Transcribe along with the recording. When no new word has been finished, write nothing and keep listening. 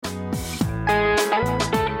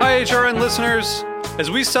HRN listeners.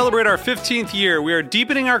 As we celebrate our 15th year, we are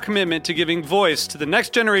deepening our commitment to giving voice to the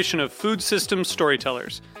next generation of food systems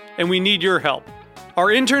storytellers, and we need your help. Our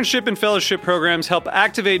internship and fellowship programs help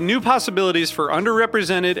activate new possibilities for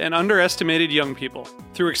underrepresented and underestimated young people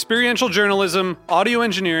through experiential journalism, audio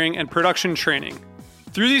engineering, and production training.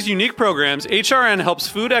 Through these unique programs, HRN helps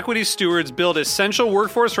food equity stewards build essential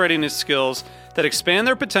workforce readiness skills that expand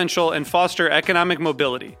their potential and foster economic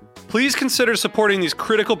mobility. Please consider supporting these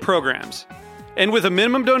critical programs. And with a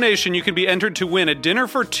minimum donation, you can be entered to win a dinner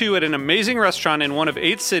for two at an amazing restaurant in one of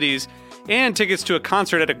 8 cities and tickets to a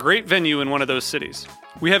concert at a great venue in one of those cities.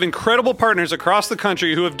 We have incredible partners across the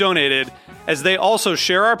country who have donated, as they also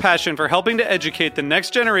share our passion for helping to educate the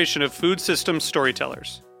next generation of food systems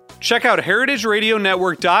storytellers. Check out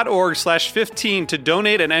heritageradionetwork.org/15 to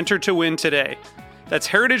donate and enter to win today. That's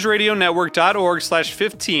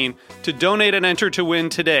heritageradionetwork.org/15 to donate and enter to win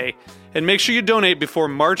today. And make sure you donate before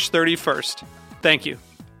March 31st. Thank you.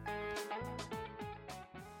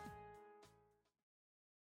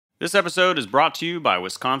 This episode is brought to you by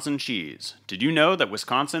Wisconsin Cheese. Did you know that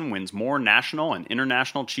Wisconsin wins more national and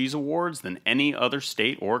international cheese awards than any other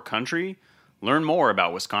state or country? Learn more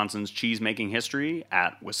about Wisconsin's cheese-making history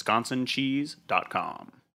at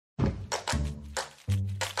wisconsincheese.com.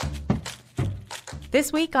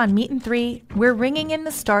 This week on Meat and Three, we're ringing in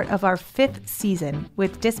the start of our 5th season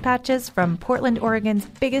with dispatches from Portland, Oregon's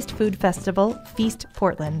biggest food festival, Feast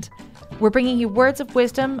Portland. We're bringing you words of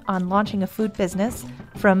wisdom on launching a food business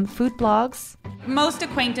from food blogs. Most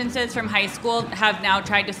acquaintances from high school have now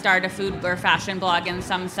tried to start a food or fashion blog in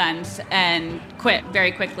some sense and quit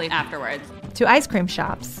very quickly afterwards. To ice cream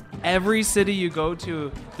shops. Every city you go to,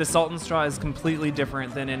 the Salt and Straw is completely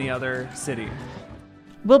different than any other city.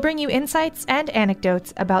 We'll bring you insights and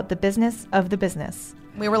anecdotes about the business of the business.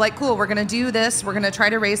 We were like, cool, we're going to do this. We're going to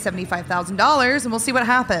try to raise $75,000 and we'll see what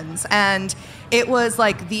happens. And it was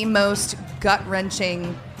like the most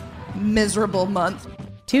gut-wrenching, miserable month.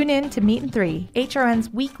 Tune in to Meat and Three,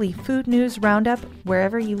 HRN's weekly food news roundup,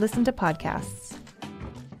 wherever you listen to podcasts.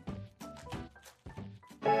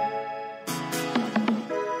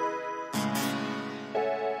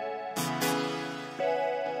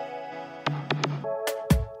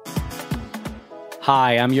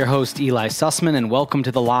 Hi, I'm your host Eli Sussman, and welcome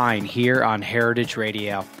to The Line here on Heritage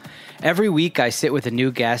Radio. Every week I sit with a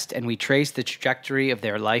new guest and we trace the trajectory of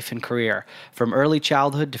their life and career. From early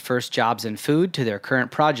childhood to first jobs in food to their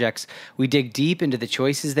current projects, we dig deep into the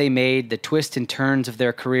choices they made, the twists and turns of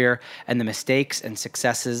their career, and the mistakes and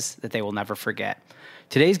successes that they will never forget.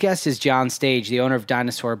 Today's guest is John Stage, the owner of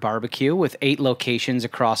Dinosaur Barbecue, with 8 locations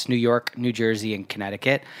across New York, New Jersey, and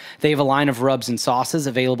Connecticut. They have a line of rubs and sauces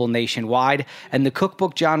available nationwide, and the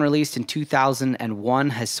cookbook John released in 2001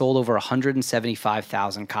 has sold over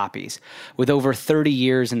 175,000 copies. With over 30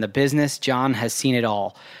 years in the business, John has seen it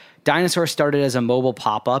all. Dinosaur started as a mobile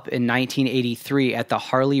pop-up in 1983 at the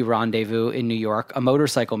Harley Rendezvous in New York, a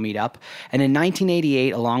motorcycle meetup. And in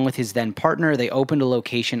 1988, along with his then partner, they opened a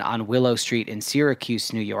location on Willow Street in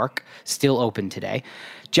Syracuse, New York, still open today.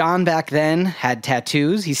 John back then had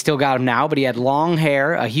tattoos. He's still got them now, but he had long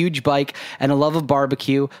hair, a huge bike, and a love of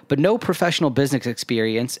barbecue, but no professional business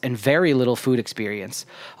experience and very little food experience.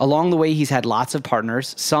 Along the way, he's had lots of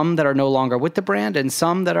partners, some that are no longer with the brand and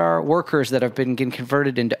some that are workers that have been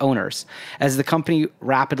converted into owners. As the company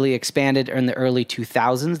rapidly expanded in the early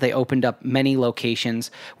 2000s, they opened up many locations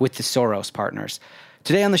with the Soros partners.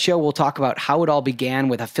 Today on the show, we'll talk about how it all began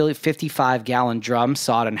with a 55-gallon drum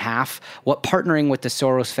sawed in half, what partnering with the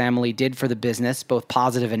Soros family did for the business, both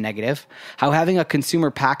positive and negative, how having a consumer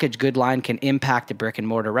packaged good line can impact a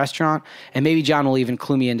brick-and-mortar restaurant, and maybe John will even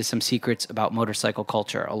clue me into some secrets about motorcycle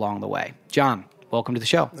culture along the way. John, welcome to the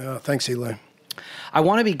show. Thanks, Eli. I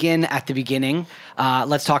want to begin at the beginning.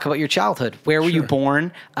 Let's talk about your childhood. Where were you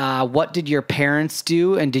born? What did your parents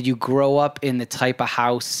do? And did you grow up in the type of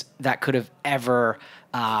house that could have ever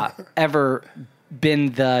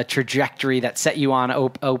been the trajectory that set you on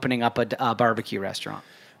opening up a barbecue restaurant?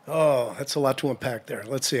 Oh, that's a lot to unpack there.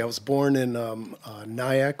 Let's see. I was born in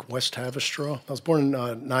Nyack, West Haverstraw. I was born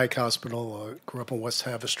in Nyack Hospital, grew up in West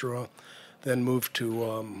Haverstraw, then moved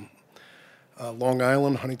to Long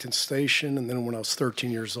Island, Huntington Station, and then when I was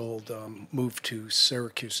 13 years old, moved to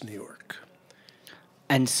Syracuse, New York.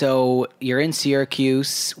 And so you're in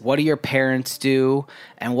Syracuse. What do your parents do?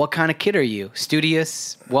 And what kind of kid are you?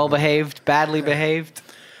 Studious, well-behaved, badly behaved?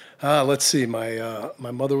 Let's see. My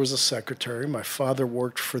mother was a secretary. My father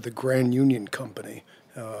worked for the Grand Union Company.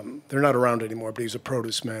 They're not around anymore, but he's a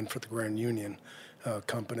produce man for the Grand Union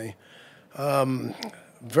Company.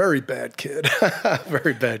 Very bad kid.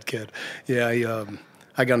 Very bad kid. Yeah,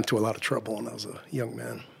 I got into a lot of trouble when I was a young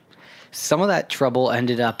man. some of that trouble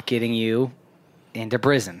ended up getting you into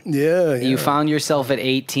prison. Yeah. You found yourself at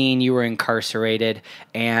 18, you were incarcerated,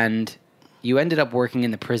 and you ended up working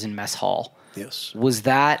in the prison mess hall. Yes. Was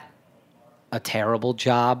that a terrible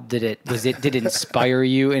job? Did it inspire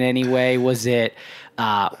you in any way? Was that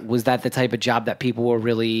the type of job that people were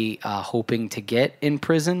really hoping to get in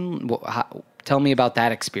prison? Tell me about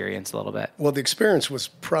that experience a little bit. Well, the experience was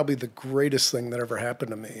probably the greatest thing that ever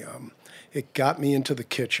happened to me. It got me into the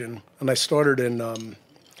kitchen, and I started in the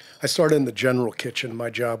general kitchen. My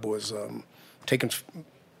job was taking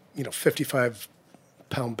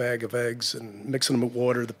 55-pound bag of eggs and mixing them with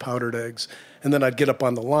water, the powdered eggs, and then I'd get up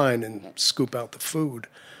on the line and scoop out the food.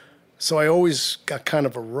 So I always got kind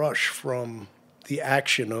of a rush from the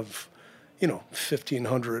action of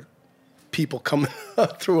 1,500 people coming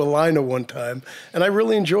through a line at one time, and I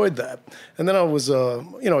really enjoyed that. And then I was I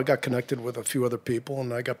got connected with a few other people,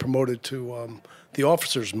 and I got promoted to the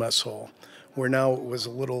officers' mess hall, where now it was a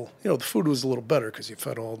little, the food was a little better because you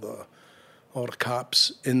fed all the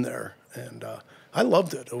cops in there, and I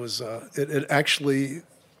loved it. It was it actually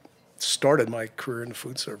started my career in the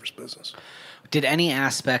food service business. Did any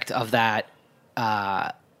aspect of that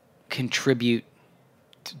contribute?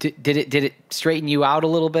 Did it straighten you out a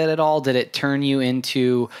little bit at all? Did it turn you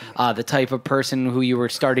into the type of person who you were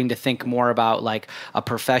starting to think more about, like a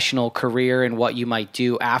professional career and what you might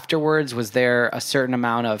do afterwards? Was there a certain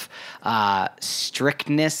amount of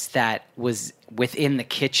strictness that was within the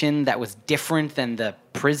kitchen that was different than the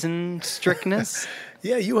prison strictness?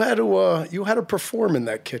 Yeah, you had to perform in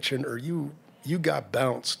that kitchen, or you got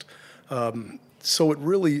bounced. So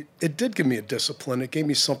it did give me a discipline. It gave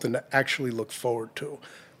me something to actually look forward to,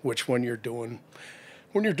 which when you're doing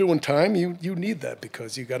time, you need that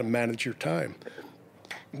because you got to manage your time.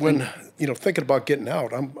 When thinking about getting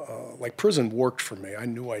out, I'm like prison worked for me. I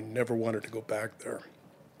knew I never wanted to go back there,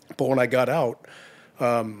 but when I got out,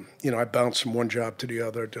 I bounced from one job to the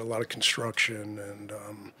other. Did a lot of construction, and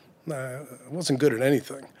I wasn't good at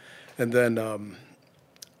anything. And then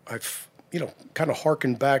I've kind of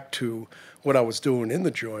harkened back to what I was doing in the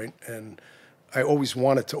joint, and I always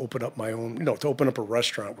wanted to open up my own, to open up a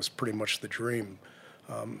restaurant was pretty much the dream.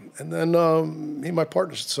 And then me and my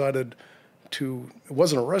partners decided it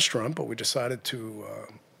wasn't a restaurant, but we decided to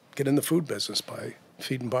get in the food business by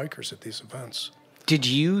feeding bikers at these events. Did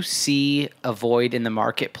you see a void in the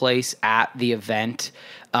marketplace at the event,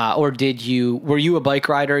 or were you a bike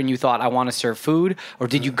rider and you thought, I want to serve food, or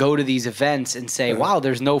did you go to these events and say, wow,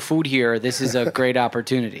 there's no food here, this is a great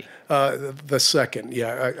opportunity? The second,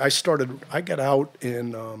 yeah. I got out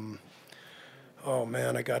in,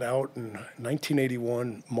 I got out in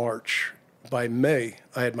 1981, March. By May,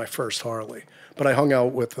 I had my first Harley, but I hung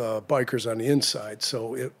out with bikers on the inside,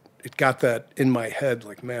 so it got that in my head,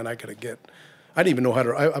 like, man, I didn't even know how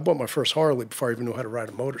to. I bought my first Harley before I even knew how to ride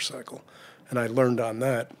a motorcycle, and I learned on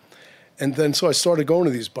that. And then so I started going to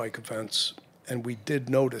these bike events, and we did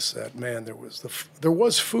notice that, man, there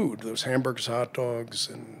was food. There was hamburgers, hot dogs,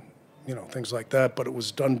 and things like that. But it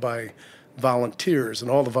was done by volunteers, and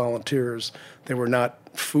all the volunteers, they were not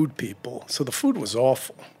food people, so the food was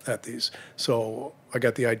awful at these. So I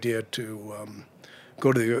got the idea to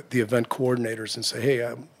go to the event coordinators and say,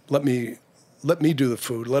 hey, let me do the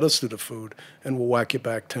food, let us do the food, and we'll whack you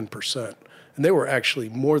back 10%. And they were actually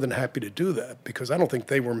more than happy to do that because I don't think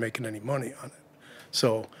they were making any money on it.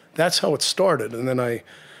 So that's how it started. And then I,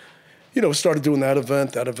 started doing that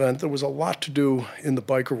event. There was a lot to do in the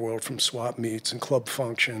biker world, from swap meets and club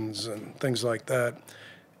functions and things like that.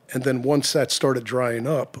 And then once that started drying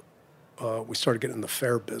up, we started getting in the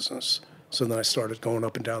fair business. So then I started going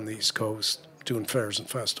up and down the East Coast, doing fairs and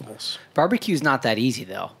festivals. Barbecue's not that easy,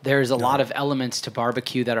 though. There's a lot of elements to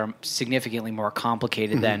barbecue that are significantly more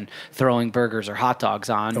complicated than throwing burgers or hot dogs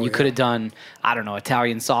on. You could have done,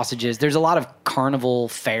 Italian sausages. There's a lot of carnival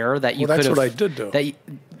fare that you could have. That's what I did do.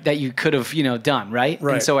 That you could have, done, right?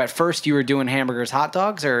 Right. And so at first you were doing hamburgers, hot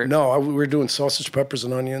dogs, or? No, we were doing sausage, peppers,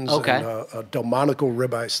 and onions, and Delmonico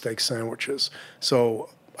ribeye steak sandwiches. So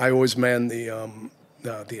I always manned the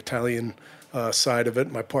Italian side of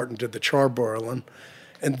it. My partner did the charbroiling.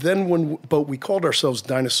 And then but we called ourselves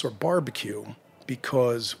Dinosaur Barbecue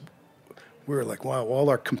because we were like, wow, all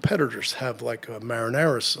our competitors have like a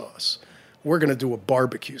marinara sauce. We're going to do a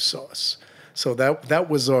barbecue sauce. So that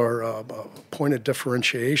was our point of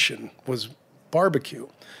differentiation, was barbecue.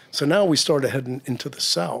 So now we started heading into the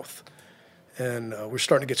South, and we're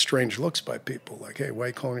starting to get strange looks by people, like, hey, why are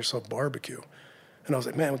you calling yourself barbecue? And I was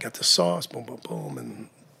like, man, we got the sauce, boom, boom, boom. And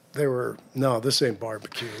they were, no, this ain't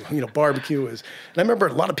barbecue. Barbecue is, and I remember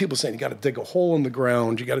a lot of people saying, you got to dig a hole in the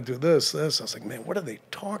ground, you got to do this. I was like, man, what are they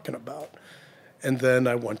talking about? And then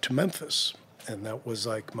I went to Memphis, and that was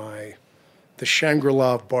like the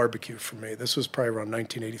Shangri-La of barbecue for me. This was probably around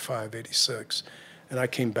 1985, 86. And I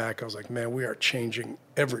came back, I was like, man, we are changing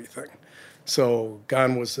everything. So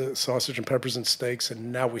gone was the sausage and peppers and steaks,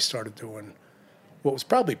 and now we started doing what was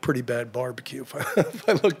probably pretty bad barbecue if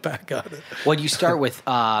I look back on it. Well, you start with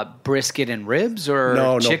brisket and ribs, or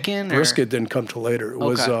No, chicken? Brisket didn't come till later. It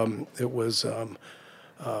was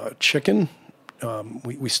chicken.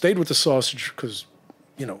 We stayed with the sausage because,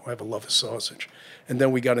 I have a love of sausage. And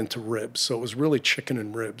then we got into ribs. So it was really chicken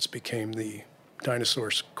and ribs became the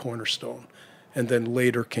Dinosaur's cornerstone. And then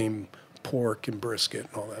later came pork and brisket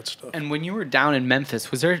and all that stuff. And when you were down in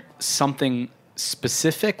Memphis, was there something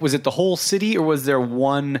specific? Was it the whole city, or was there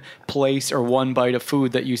one place or one bite of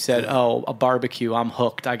food that you said, oh, a barbecue, I'm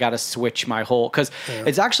hooked, I got to switch my whole? Because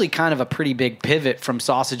it's actually kind of a pretty big pivot from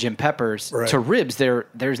sausage and peppers to ribs.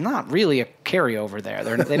 There's not really a carryover there.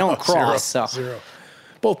 They don't cross. Zero.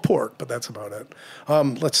 Both pork, but that's about it.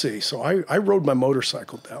 Let's see. So I rode my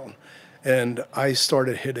motorcycle down, and I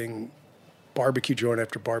started hitting barbecue joint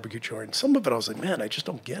after barbecue joint. Some of it I was like, man, I just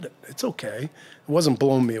don't get it. It's okay. It wasn't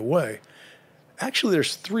blowing me away. Actually,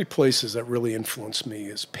 there's 3 places that really influenced me: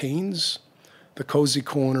 is Payne's, the Cozy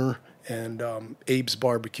Corner, and Abe's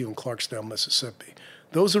Barbecue in Clarksdale, Mississippi.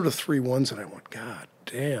 Those are the 3 ones that I went, God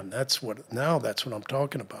damn, that's what I'm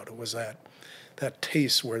talking about. It was that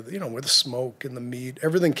taste where where the smoke and the meat,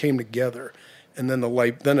 everything came together, and then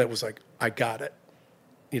then it was like, I got it.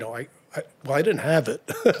 I didn't have it,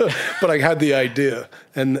 but I had the idea,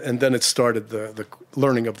 and then it started the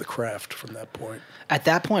learning of the craft from that point. At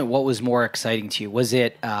that point, what was more exciting to you? Was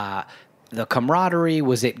it the camaraderie?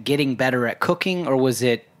 Was it getting better at cooking, or was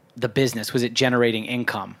it the business? Was it generating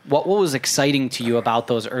income? What was exciting to you about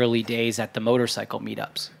those early days at the motorcycle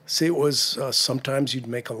meetups? See, it was sometimes you'd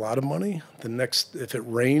make a lot of money. If it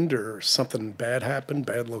rained or something bad happened,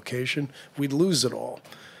 bad location, we'd lose it all.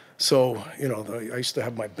 So, I used to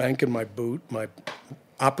have my bank in my boot, my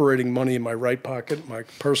operating money in my right pocket, my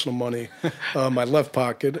personal money my left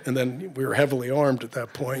pocket, and then we were heavily armed at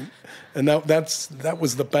that point. And that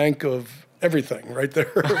was the bank of everything right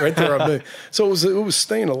there on me. So it was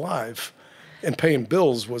staying alive, and paying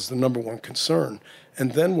bills was the number one concern.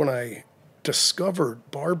 And then when I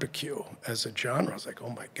discovered barbecue as a genre, I was like, oh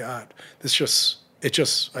my God,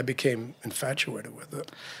 I became infatuated with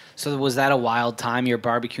it. So was that a wild time? You're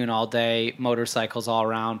barbecuing all day, motorcycles all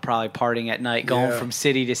around, probably partying at night, going from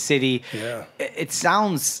city to city. Yeah. It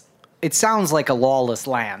sounds like a lawless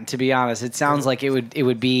land, to be honest. It sounds like it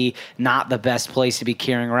would be not the best place to be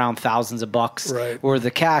carrying around thousands of bucks or the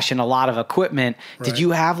cash and a lot of equipment. Right. Did you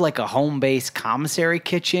have like a home-based commissary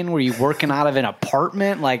kitchen? Were you working out of an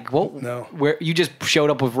apartment? Like what? No. Where you just showed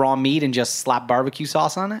up with raw meat and just slapped barbecue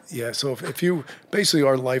sauce on it? Yeah. So if you basically,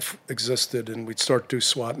 our life existed, and we'd start to do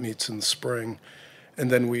swap meets in the spring, and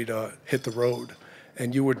then we'd hit the road,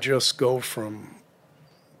 and you would just go from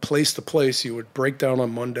place to place. You would break down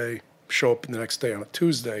on Monday, show up the next day on a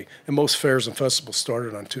Tuesday, and most fairs and festivals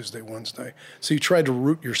started on Tuesday, Wednesday. So you tried to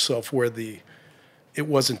root yourself where it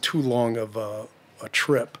wasn't too long of a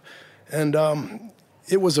trip. And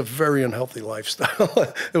it was a very unhealthy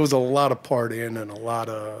lifestyle. It was a lot of partying and a lot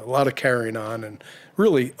of carrying on, and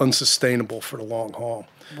really unsustainable for the long haul.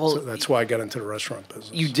 Well, so that's why I got into the restaurant business.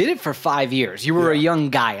 You did it for 5 years. You were a young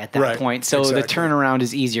guy at that point, so the turnaround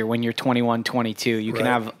is easier when you're 21, 22. You can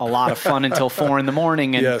have a lot of fun until 4 in the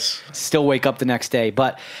morning and still wake up the next day.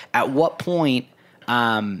 But at what point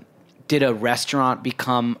did a restaurant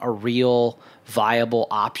become a real viable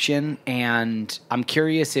option? And I'm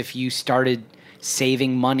curious if you started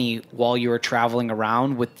saving money while you were traveling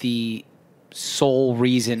around with the sole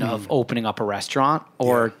reason of opening up a restaurant,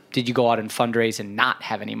 or did you go out and fundraise and not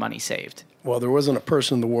have any money saved? Well, there wasn't a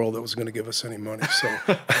person in the world that was going to give us any money.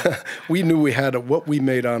 So we knew we had what we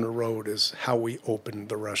made on the road is how we opened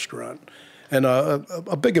the restaurant. And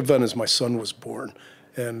a big event is my son was born,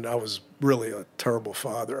 and I was really a terrible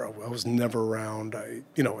father. I was never around.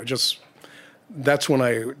 That's when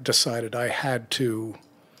I decided I had to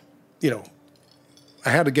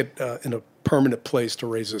get in a permanent place to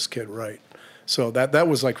raise this kid right. So that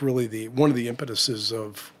was like really one of the impetuses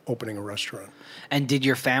of opening a restaurant. And did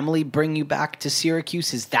your family bring you back to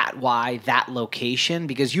Syracuse? Is that why that location?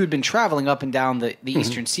 Because you had been traveling up and down the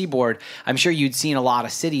Eastern Seaboard. I'm sure you'd seen a lot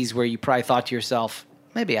of cities where you probably thought to yourself,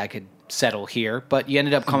 maybe I could settle here, but you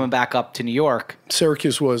ended up coming back up to New York.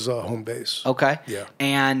 Syracuse was home base. Okay. Yeah.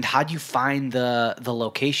 And how'd you find the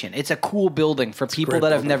location? It's a cool building for people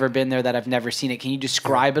that have never been there, that have never seen it. Can you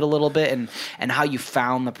describe it a little bit and how you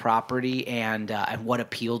found the property and what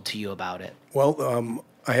appealed to you about it? Well,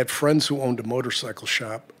 I had friends who owned a motorcycle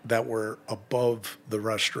shop that were above the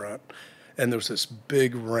restaurant. And there was this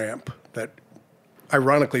big ramp that,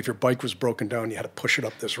 ironically, if your bike was broken down, you had to push it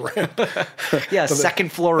up this ramp. Yeah,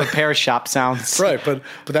 second floor repair shop sounds. Right, but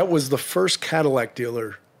that was the first Cadillac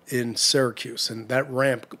dealer in Syracuse, and that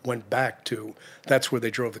ramp went back to, that's where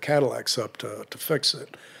they drove the Cadillacs up to fix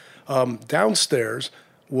it. Downstairs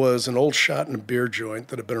was an old shot and a beer joint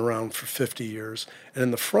that had been around for 50 years, and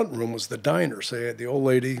in the front room was the diner. So they had the old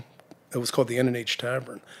lady, it was called the N&H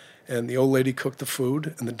Tavern, and the old lady cooked the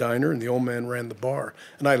food in the diner, and the old man ran the bar.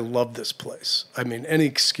 And I loved this place. I mean, any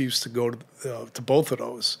excuse to go to both of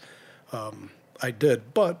those, I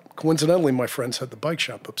did. But coincidentally, my friends had the bike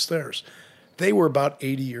shop upstairs. They were about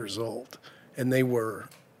 80 years old, and they were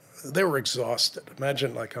exhausted.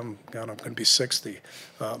 Imagine, like, I'm going to be 60.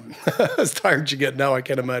 As tired as you get now, I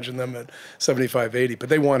can't imagine them at 75, 80. But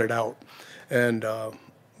they wanted out, and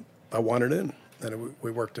I wanted in, and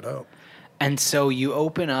we worked it out. And so you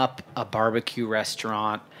open up a barbecue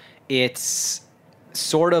restaurant. It's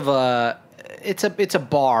sort of it's a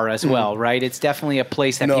bar as well, right? It's definitely a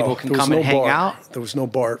place that people can come and hang out. There was no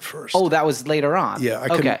bar at first. Oh, that was later on. Yeah,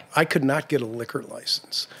 I could not get a liquor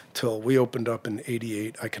license till we opened up in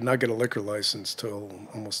 '88. I could not get a liquor license till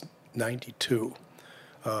almost '92.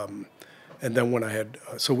 And then when I had,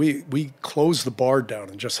 so we closed the bar down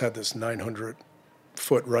and just had this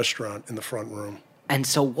 900-foot restaurant in the front room. And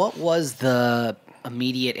so what was the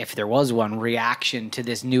immediate, if there was one, reaction to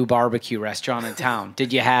this new barbecue restaurant in town?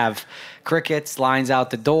 Did you have crickets, lines out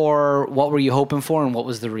the door? What were you hoping for, and what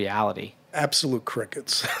was the reality? Absolute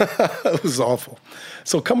crickets. It was awful.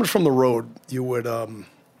 So coming from the road, you would,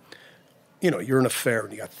 you're in a fair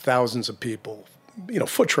and you got thousands of people,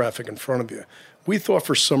 foot traffic in front of you. We thought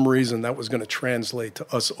for some reason that was going to translate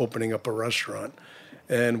to us opening up a restaurant.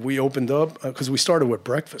 And we opened up, because we started with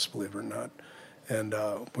breakfast, believe it or not. And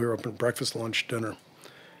we were open breakfast, lunch, dinner.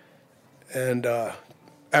 And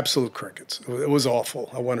absolute crickets. It was awful.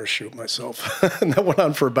 I wanted to shoot myself. And that went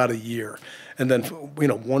on for about a year. And then,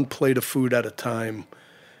 one plate of food at a time.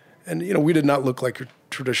 And, we did not look like your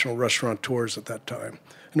traditional restaurateurs at that time.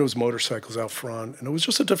 And there was motorcycles out front. And it was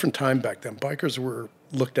just a different time back then. Bikers were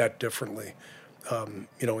looked at differently, in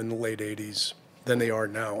the late 80s than they are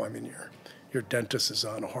now. I mean, your dentist is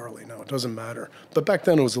on a Harley now. It doesn't matter. But back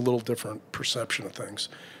then it was a little different perception of things.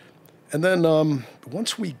 And then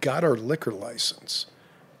once we got our liquor license,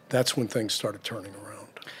 that's when things started turning around.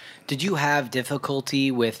 Did you have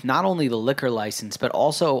difficulty with not only the liquor license, but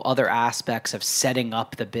also other aspects of setting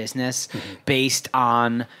up the business based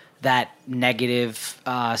on that negative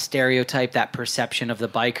stereotype, that perception of the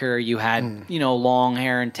biker? You had, long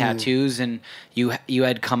hair and tattoos, and you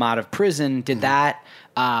had come out of prison. Did that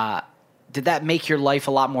make your life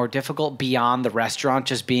a lot more difficult beyond the restaurant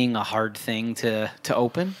just being a hard thing to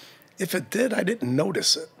open? If it did, I didn't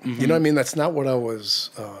notice it. You know what I mean? That's not what I was,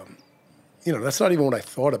 that's not even what I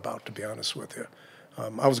thought about, to be honest with you.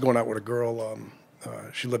 I was going out with a girl,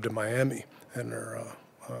 she lived in Miami, and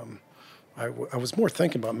I was more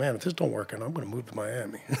thinking about, man, if this don't work, I'm going to move to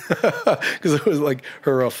Miami. Because it was like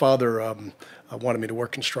her father wanted me to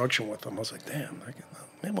work construction with him. I was like, damn,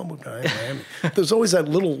 maybe I'll move to Miami. There's always that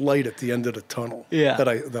little light at the end of the tunnel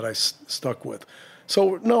that I stuck with.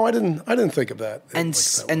 So no, I didn't think of that. And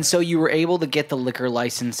so you were able to get the liquor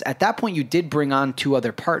license. At that point, you did bring on two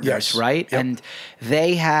other partners, right? Yep. And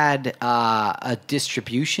they had a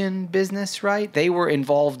distribution business, right? They were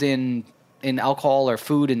involved in alcohol or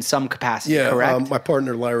food in some capacity, correct? My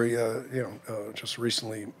partner Larry, just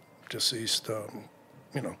recently deceased.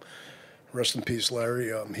 Rest in peace,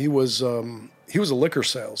 Larry. He was a liquor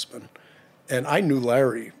salesman, and I knew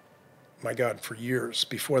Larry, my God, for years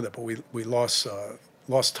before that. But we lost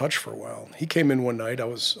touch for a while. He came in one night. I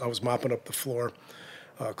was mopping up the floor,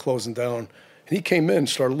 closing down, and he came in,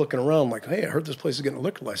 started looking around like, "Hey, I heard this place is getting a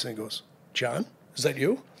liquor license." He goes, "John, is that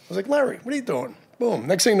you?" I was like, "Larry, what are you doing?" Boom.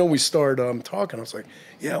 Next thing you know, we start talking. I was like,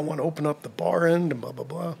 "Yeah, I want to open up the bar end and blah blah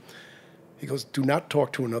blah." He goes, "Do not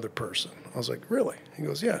talk to another person." I was like, "Really?" He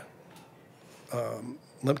goes, "Yeah.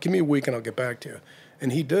 Give me a week and I'll get back to you."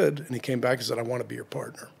 And he did, and he came back and said, "I want to be your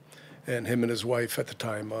partner." And him and his wife at the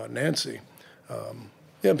time, Nancy,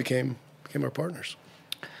 became our partners.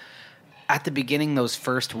 At the beginning, those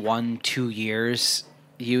first 1-2 years,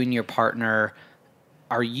 you and your partner,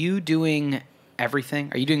 are you doing everything?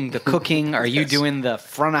 Are you doing the cooking? Are you doing the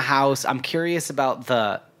front of house? I'm curious about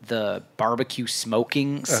the barbecue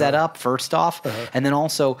smoking setup, first off. And then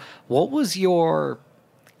also, what was your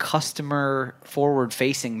customer forward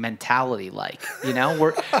facing mentality like? You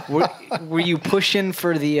know, were you pushing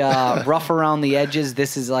for the rough around the edges?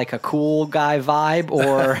 This is like a cool guy vibe,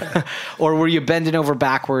 or were you bending over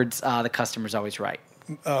backwards? The customer's always right.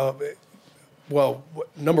 Well,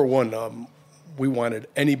 number one, we wanted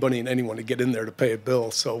anybody and anyone to get in there to pay a bill,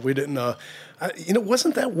 so we didn't. It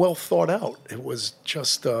wasn't that well thought out. It was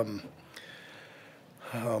just, oh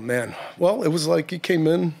man. Well, it was like you came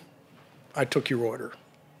in, I took your order,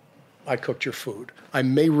 I cooked your food. I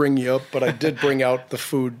may ring you up, but I did bring out the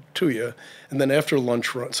food to you, and then after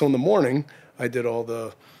lunch run. So in the morning, I did all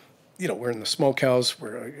the. We're in the smokehouse.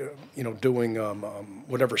 We're, doing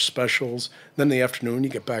whatever specials. Then in the afternoon, you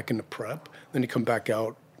get back into prep. Then you come back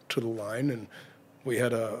out to the line, and we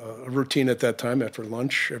had a routine at that time. After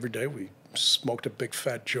lunch, every day we smoked a big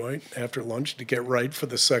fat joint after lunch to get right for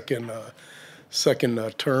the second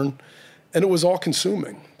turn, and it was all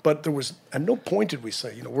consuming. But there was at no point did we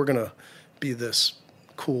say, we're gonna be this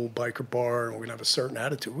cool biker bar and we're gonna have a certain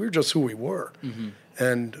attitude. We were just who we were,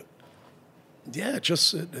 and. Yeah,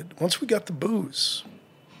 once we got the booze,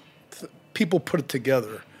 people put it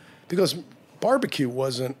together, because barbecue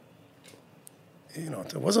wasn't,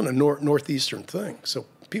 it wasn't a northeastern thing. So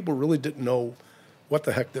people really didn't know what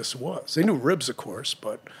the heck this was. They knew ribs, of course,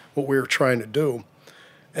 but what we were trying to do,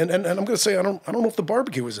 and I'm going to say I don't know if the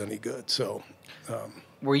barbecue was any good. So,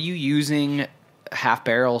 were you using half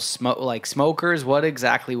barrel smokers? What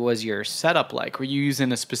exactly was your setup like? Were you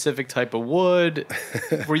using a specific type of wood?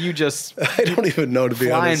 Were you just I don't even know, to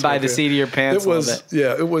be honest, flying by the seat of your pants? It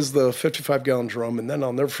was the 55-gallon drum, and then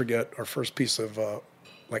I'll never forget our first piece of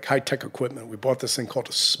high-tech equipment. We bought this thing called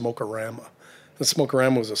a smokerama. The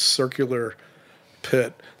smokerama was a circular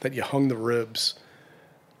pit that you hung the ribs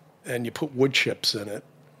and you put wood chips in it,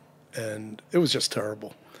 and it was just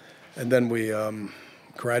terrible. And then we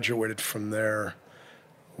graduated from there.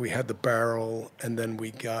 We had the barrel, and then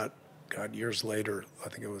we got, years later, I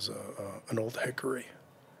think it was an old hickory,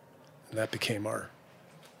 and that became our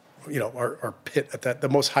pit at that, the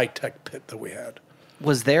most high-tech pit that we had.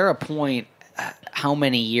 Was there a point, how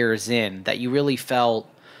many years in, that you really felt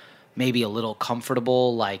maybe a little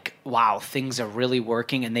comfortable, like, wow, things are really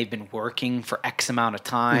working, and they've been working for X amount of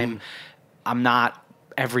time? I'm not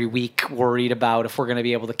every week worried about if we're going to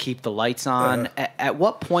be able to keep the lights on. At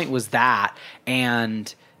what point was that?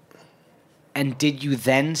 And did you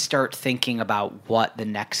then start thinking about what the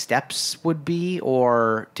next steps would be,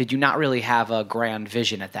 or did you not really have a grand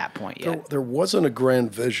vision at that point yet? There wasn't a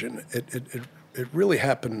grand vision. It really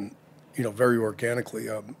happened, very organically.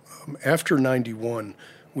 After 91,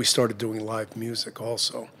 we started doing live music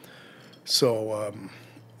also. So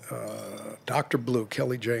Dr. Blue,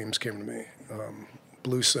 Kelly James, came to me,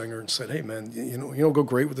 blues singer, and said, "Hey man, go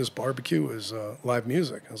great with this barbecue is live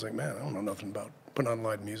music." I was like, "Man, I don't know nothing about putting on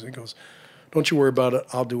live music." He goes, "Don't you worry about it.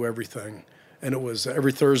 I'll do everything." And it was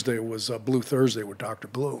every Thursday was Blue Thursday with Dr.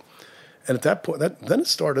 Blue. And at that point, then it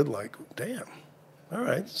started like, damn, all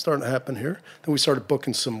right, it's starting to happen here. Then we started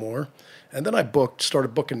booking some more, and then I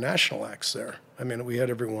started booking national acts there. I mean, we had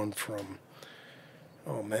everyone from,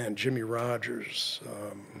 Jimmy Rogers,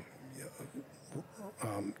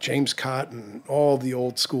 James Cotton, all the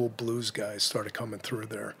old school blues guys started coming through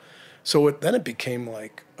there. So then it became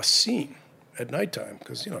like a scene at nighttime,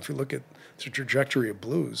 because if you look at the trajectory of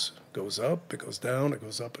blues, it goes up, it goes down, it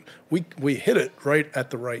goes up. We hit it right at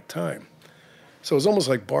the right time. So it was almost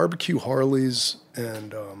like barbecue, Harleys,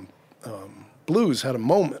 and blues had a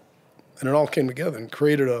moment, and it all came together and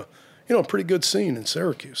created a pretty good scene in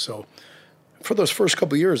Syracuse. So for those first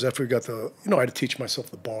couple of years after we got I had to teach myself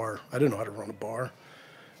the bar. I didn't know how to run a bar.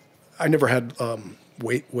 I never had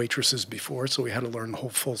waitresses before, so we had to learn the whole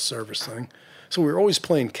full service thing. So we were always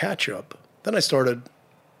playing catch up. Then I started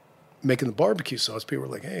making the barbecue sauce. People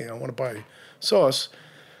were like, "Hey, I want to buy sauce."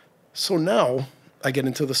 So now I get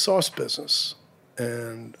into the sauce business,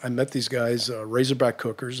 and I met these guys, Razorback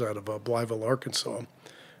Cookers out of Blytheville, Arkansas. And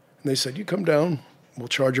they said, "You come down, we'll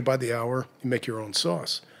charge you by the hour. You make your own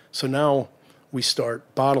sauce." So now we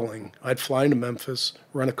start bottling. I'd fly into Memphis,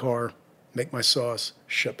 rent a car, make my sauce,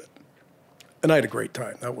 ship it. And I had a great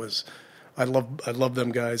time. I love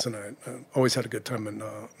them guys, and I always had a good time in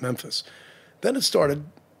Memphis. Then it started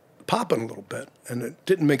popping a little bit, and it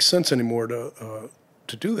didn't make sense anymore to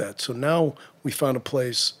do that. So now we found a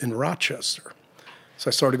place in Rochester. So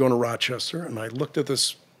I started going to Rochester, and I looked at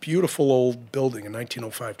this beautiful old building, a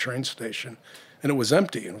 1905 train station, and it was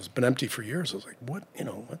empty, and it's been empty for years. I was like, what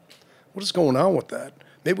is going on with that?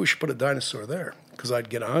 Maybe we should put a dinosaur there, because I'd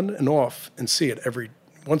get on and off and see it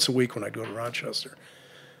once a week when I'd go to Rochester.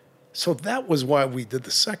 So that was why we did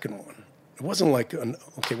the second one. It wasn't like,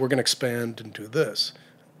 okay, we're going to expand and do this.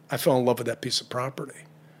 I fell in love with that piece of property.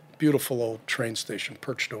 Beautiful old train station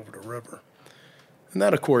perched over the river. And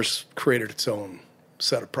that, of course, created its own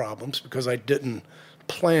set of problems because I didn't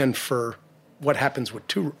plan for what happens with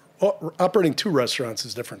operating two restaurants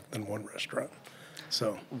is different than one restaurant.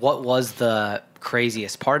 So, what was the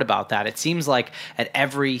craziest part about that? It seems like at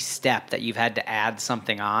every step that you've had to add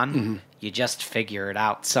something on, you just figure it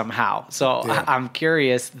out somehow. So I'm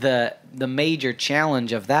curious, the major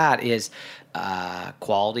challenge of that is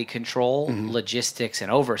quality control, logistics, and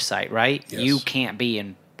oversight, right? Yes. You can't be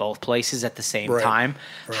in both places at the same Right. time.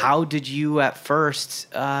 Right. How did you at first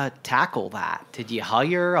tackle that? Did you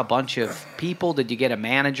hire a bunch of people? Did you get a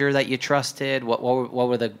manager that you trusted? What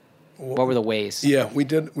were the ways? yeah, we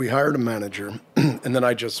did. We hired a manager, and then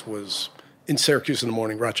I just was in Syracuse in the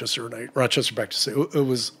morning, Rochester at night, Rochester back to say it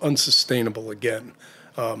was unsustainable again,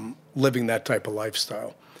 living that type of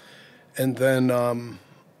lifestyle. And then,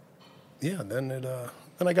 then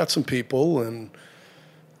I got some people, and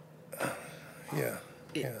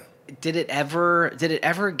Did it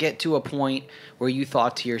ever get to a point where you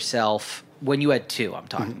thought to yourself, when you had two, I'm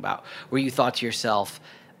talking about, where you thought to yourself,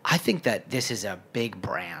 I think that this is a big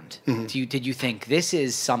brand. Did you think this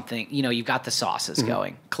is something, you've got the sauces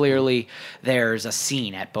going. Clearly there's a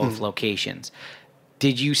scene at both locations.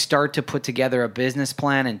 Did you start to put together a business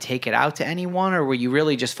plan and take it out to anyone, or were you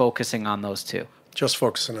really just focusing on those two? just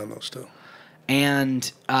focusing on those two.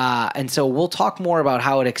 And so we'll talk more about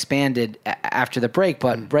how it expanded after the break.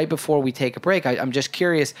 But right before we take a break, I'm just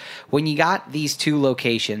curious, when you got these two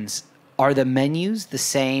locations, are the menus the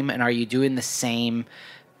same, and are you doing the same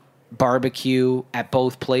barbecue at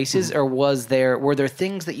both places, or were there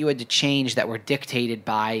things that you had to change that were dictated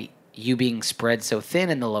by you being spread so thin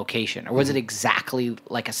in the location, or was it exactly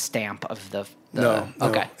like a stamp of the No,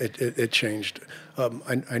 okay. It changed.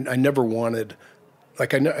 I never wanted,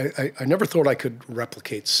 like I never thought I could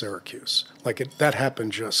replicate Syracuse. That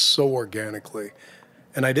happened just so organically,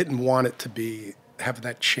 and I didn't want it to have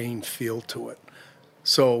that chain feel to it.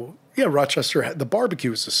 So yeah, Rochester, the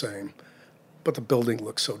barbecue is the same, but the building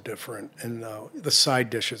looked so different, and the side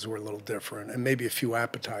dishes were a little different, and maybe a few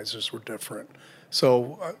appetizers were different.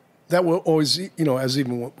 So that will always, as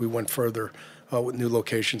even we went further with new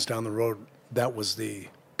locations down the road, that was the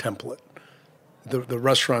template. The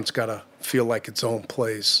restaurant's got to feel like its own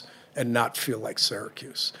place and not feel like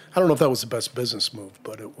Syracuse. I don't know if that was the best business move,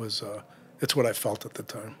 but it was. It's what I felt at the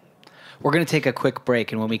time. We're going to take a quick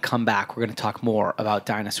break, and when we come back, we're going to talk more about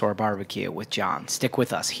Dinosaur Barbecue with John. Stick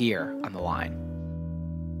with us here on The Line.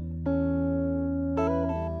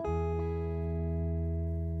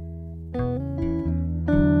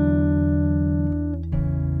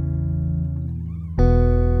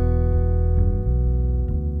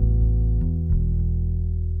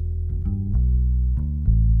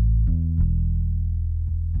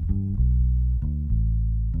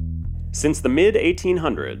 Since the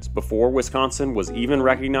mid-1800s, before Wisconsin was even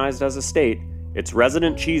recognized as a state, its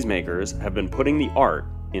resident cheesemakers have been putting the art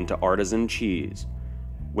into artisan cheese.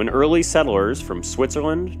 When early settlers from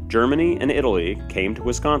Switzerland, Germany, and Italy came to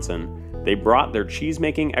Wisconsin, they brought their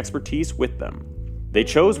cheesemaking expertise with them. They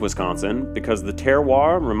chose Wisconsin because the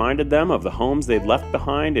terroir reminded them of the homes they'd left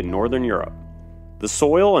behind in Northern Europe. The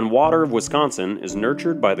soil and water of Wisconsin is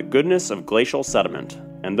nurtured by the goodness of glacial sediment,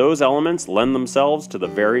 and those elements lend themselves to the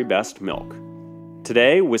very best milk.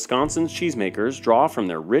 Today, Wisconsin's cheesemakers draw from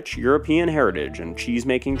their rich European heritage and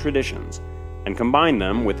cheesemaking traditions and combine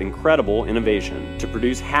them with incredible innovation to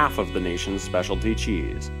produce half of the nation's specialty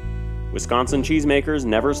cheese. Wisconsin cheesemakers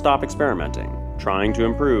never stop experimenting, trying to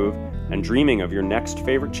improve, and dreaming of your next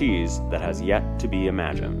favorite cheese that has yet to be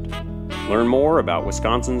imagined. Learn more about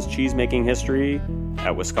Wisconsin's cheesemaking history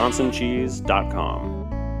at wisconsincheese.com.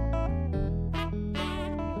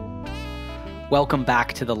 Welcome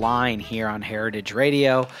back to The Line here on Heritage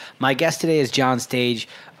Radio. My guest today is John Stage,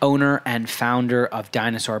 owner and founder of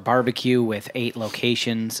Dinosaur Barbecue with 8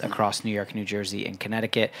 locations across New York, New Jersey, and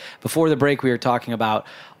Connecticut. Before the break, we were talking about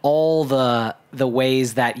all the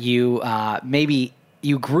ways that you maybe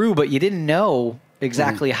you grew, but you didn't know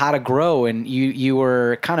exactly how to grow, and you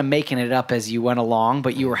were kind of making it up as you went along,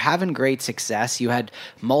 but you were having great success. You had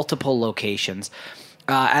multiple locations.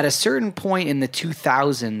 At a certain point in the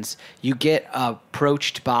 2000s, you get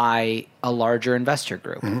approached by a larger investor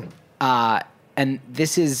group. And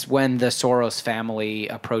this is when the Soros family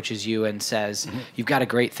approaches you and says, you've got a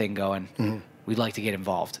great thing going. We'd like to get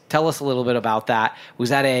involved. Tell us a little bit about that. Was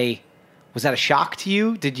that a shock to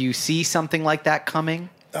you? Did you see something like that coming?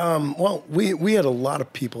 Well, we had a lot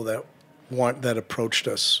of people that approached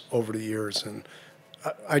us over the years, and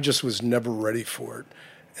I just was never ready for it.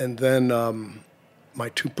 And then my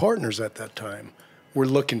 2 partners at that time were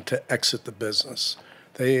looking to exit the business.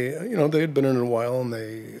 They had been in it a while, and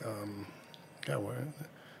they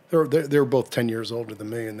were both 10 years older than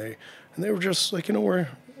me, and they were just like, we're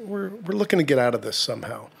looking to get out of this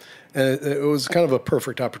somehow. And it was kind of a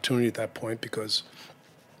perfect opportunity at that point because,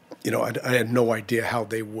 I had no idea how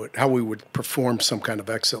we would perform some kind of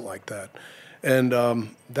exit like that. And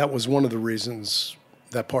that was one of the reasons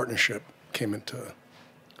that partnership came into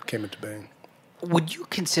being. Would you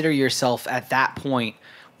consider yourself at that point,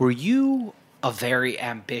 were you a very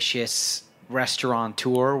ambitious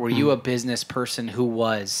restaurateur? Were you a business person who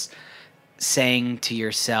was saying to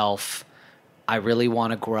yourself, I really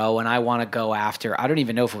want to grow and I want to go after, I don't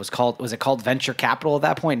even know if was it called venture capital at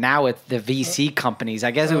that point? Now it's the VC companies.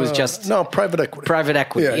 I guess it was just... No, private equity. Private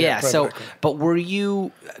equity, yeah. Private equity. But were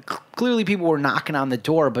you, clearly people were knocking on the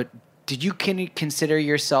door, but did you consider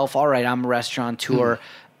yourself, all right, I'm a restaurateur,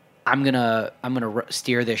 I'm gonna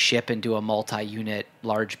steer this ship into a multi-unit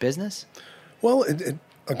large business? Well, it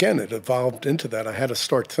evolved into that. I had to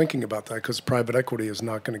start thinking about that because private equity is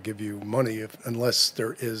not going to give you money unless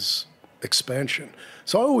there is expansion.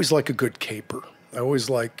 So I always like a good caper. I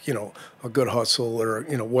always like, a good hustle or,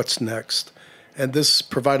 what's next. And this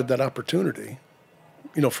provided that opportunity,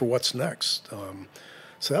 for what's next.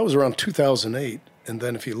 So that was around 2008. And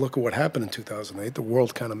then if you look at what happened in 2008, the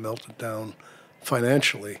world kind of melted down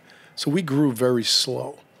financially. So we grew very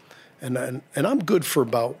slow. And I'm good for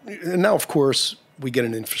and now, of course, we get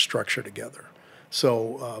an infrastructure together.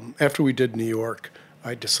 So after we did New York,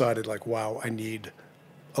 I decided wow, I need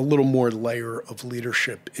a little more layer of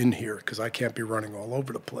leadership in here because I can't be running all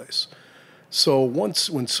over the place. So when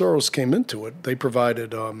Soros came into it, they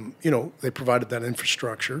provided, they provided that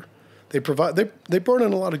infrastructure. They brought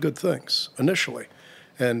in a lot of good things initially,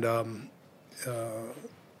 and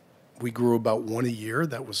we grew about one a year.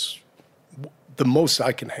 That was the most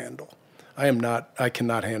I can handle. I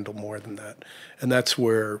cannot handle more than that, and that's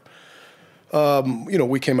where.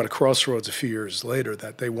 We came at a crossroads a few years later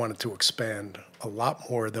that they wanted to expand a lot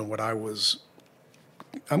more than what I was,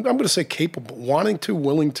 I'm going to say capable, wanting to,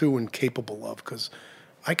 willing to, and capable of, because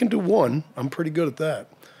I can do one. I'm pretty good at that,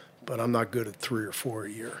 but I'm not good at 3 or 4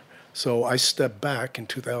 a year. So I stepped back in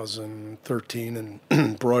 2013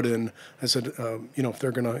 and brought in, I said,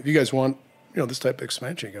 if you guys want, this type of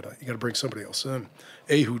expansion, you got to bring somebody else in.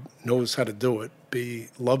 A, who knows how to do it. B,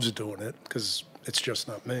 loves doing it because it's just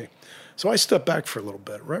not me. So I stepped back for a little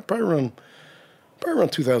bit, right? Probably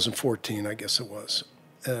around 2014, I guess it was.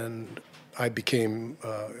 And I became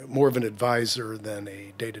more of an advisor than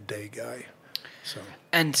a day-to-day guy.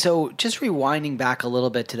 So just rewinding back a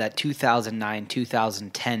little bit to that 2009,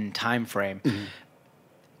 2010 timeframe,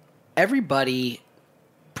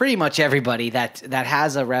 pretty much everybody that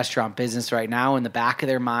has a restaurant business right now, in the back of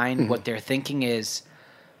their mind, what they're thinking is,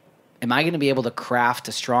 am I going to be able to craft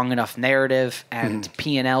a strong enough narrative and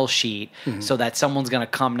P&L sheet so that someone's going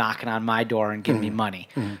to come knocking on my door and give me money?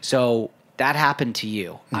 So that happened to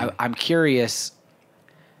you. I'm curious,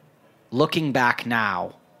 looking back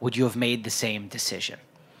now, would you have made the same decision?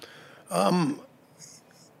 At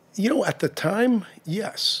the time,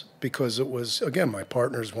 yes, because it was, again, my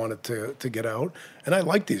partners wanted to get out, and I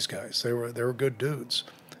liked these guys. They were good dudes.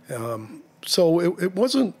 So it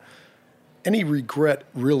wasn't any regret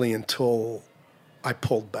really until I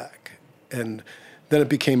pulled back. And then it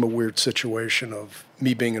became a weird situation of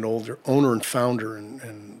me being an older owner and founder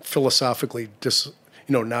and philosophically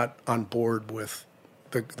not on board with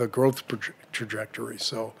the growth trajectory.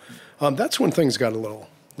 So that's when things got a little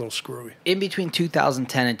screwy. In between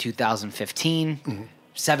 2010 and 2015,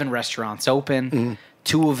 7 restaurants open.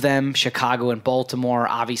 2 of them, Chicago and Baltimore,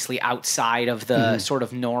 obviously outside of the sort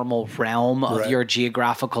of normal realm of your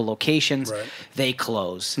geographical locations, they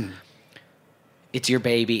close. It's your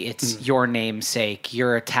baby. It's your namesake.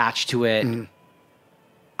 You're attached to it.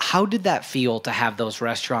 How did that feel to have those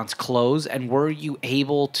restaurants close? And were you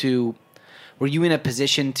in a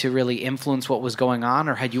position to really influence what was going on,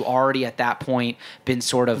 or had you already at that point been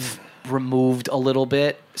sort of removed a little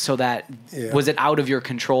bit so that was it out of your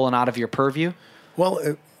control and out of your purview?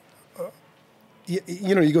 Well,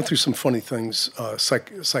 you go through some funny things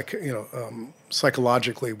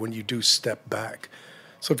psychologically when you do step back.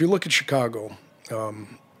 So if you look at Chicago,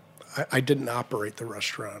 I didn't operate the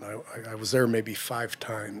restaurant. I was there maybe 5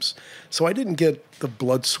 times. So I didn't get the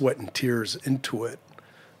blood, sweat, and tears into it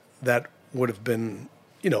that would have been,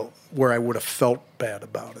 where I would have felt bad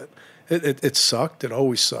about it. It sucked. It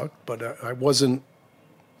always sucked. But it wasn't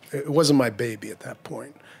my baby at that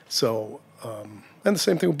point. So... and the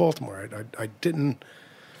same thing with Baltimore. I didn't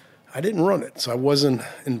run it, so I wasn't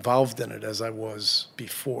involved in it as I was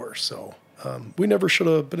before. So we never should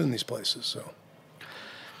have been in these places. So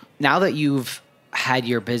now that you've had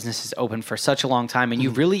your businesses open for such a long time, and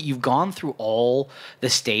you've gone through all the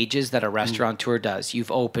stages that a restaurateur does.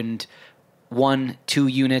 You've opened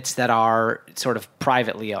 1-2 units that are sort of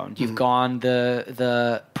privately owned. You've gone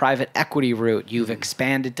the private equity route. You've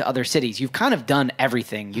expanded to other cities. You've kind of done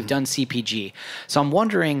everything. You've done CPG. So I'm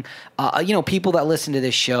wondering, people that listen to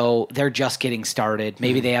this show, they're just getting started.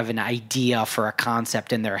 Maybe they have an idea for a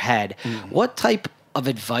concept in their head. What type of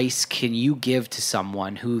advice can you give to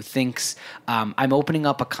someone who thinks, I'm opening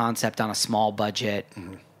up a concept on a small budget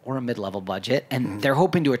or a mid-level budget, and they're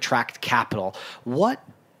hoping to attract capital? What,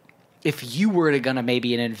 if you were to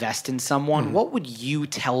maybe invest in someone, what would you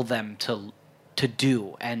tell them to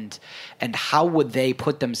do, and how would they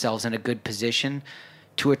put themselves in a good position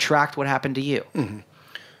to attract what happened to you?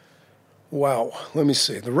 Wow. Let me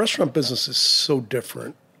see. The restaurant business is so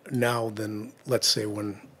different now than, let's say,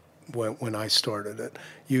 when I started it.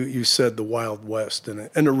 You said the Wild West, and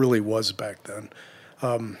it really was back then.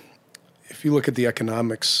 If you look at the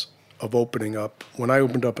economics of opening up, when I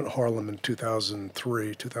opened up in Harlem in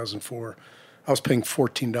 2003, 2004, I was paying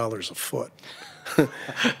 $14 a foot.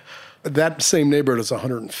 That same neighborhood is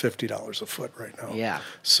 $150 a foot right now. Yeah.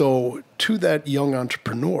 So to that young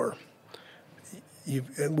entrepreneur,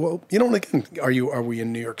 again, are we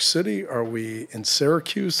in New York City? Are we in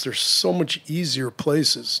Syracuse? There's so much easier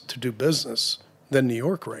places to do business than New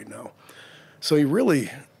York right now. So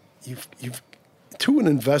to an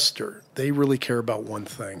investor, they really care about one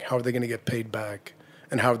thing: how are they going to get paid back,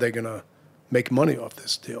 and how are they going to make money off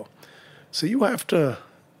this deal? So you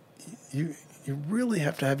really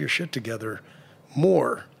have to have your shit together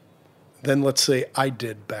more than, let's say, I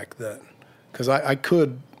did back then, because I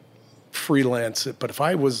could freelance it. But if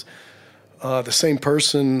I was the same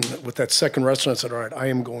person with that second restaurant, I said, all right, I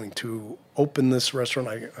am going to open this restaurant.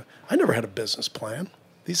 I never had a business plan.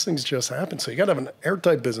 These things just happen. So you got to have an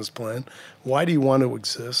airtight business plan. Why do you want to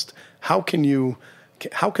exist? How can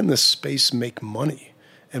this space make money?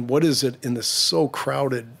 And what is it in this so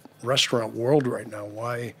crowded restaurant world right now?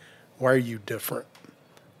 Why are you different?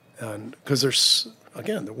 And because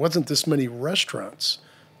there wasn't this many restaurants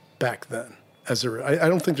back then. I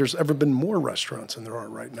don't think there's ever been more restaurants than there are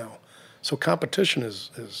right now. So competition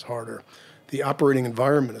is harder. The operating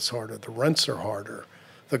environment is harder. The rents are harder.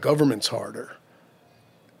 The government's harder.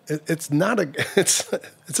 It's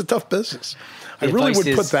a tough business. I really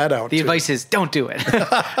would put that out. The advice is don't do it.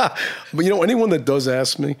 But anyone that does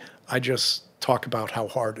ask me, I just talk about how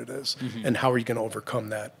hard it is and how are you going to overcome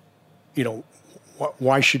that.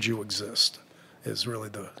 Why should you exist? Is really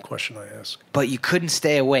the question I ask. But you couldn't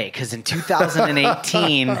stay away, because in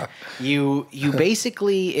 2018, you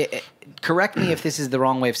basically, correct me if this is the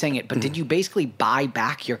wrong way of saying it, but did you basically buy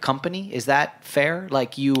back your company? Is that fair?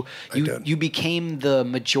 Like you became the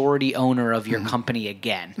majority owner of your company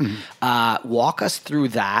again. Walk us through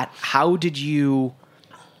that. How did you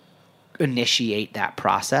initiate that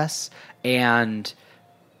process, and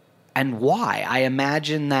why? I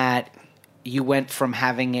imagine that you went from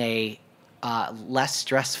having a less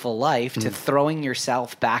stressful life to throwing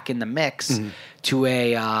yourself back in the mix to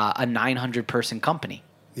a 900-person company.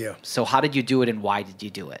 Yeah. So how did you do it, and why did you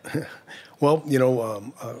do it? Well,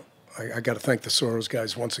 I got to thank the Soros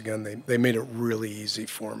guys once again. They made it really easy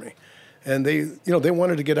for me, and they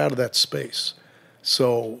wanted to get out of that space.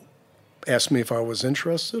 So asked me if I was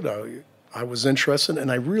interested. I was interested,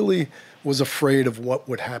 and I really was afraid of what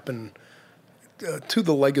would happen to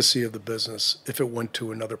the legacy of the business if it went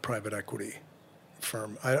to another private equity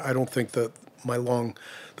firm. I don't think that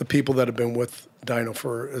the people that have been with Dino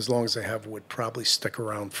for as long as they have would probably stick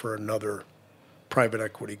around for another private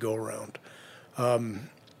equity go-around.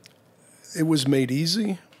 It was made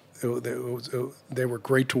easy. They were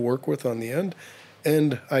great to work with on the end.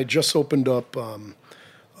 And I just opened up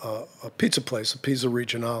a pizza place, a Pizza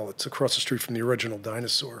Regionale. It's across the street from the original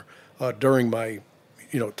Dinosaur during my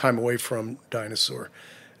time away from Dinosaur,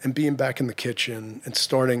 and being back in the kitchen and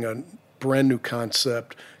starting a brand new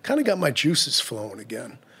concept kind of got my juices flowing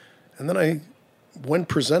again. And then when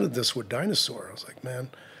presented this with Dinosaur, I was like, man,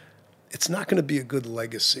 it's not going to be a good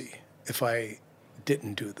legacy if I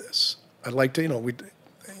didn't do this. I'd like to,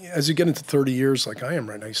 as you get into 30 years like I am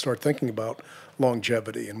right now, you start thinking about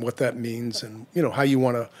longevity and what that means, and how you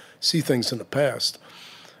want to see things in the past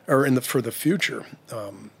or for the future.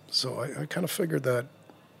 So I kind of figured that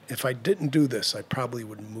if I didn't do this, I probably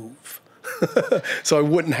would move. So I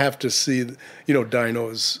wouldn't have to see,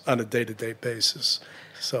 dinos on a day-to-day basis.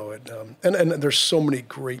 So and there's so many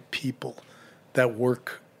great people that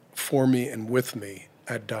work for me and with me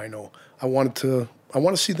at Dino. I want to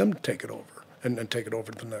see them take it over and take it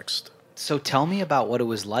over to the next. So tell me about what it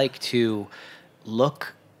was like to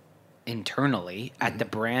look internally at the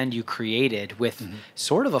brand you created with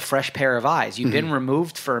sort of a fresh pair of eyes. You've been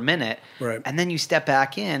removed for a minute, Right. and then you step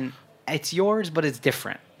back in. It's yours, but it's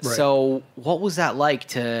different. Right. So what was that like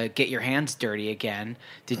to get your hands dirty again?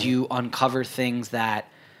 Did you uncover things that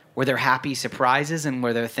were there happy surprises, and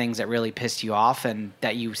were there things that really pissed you off and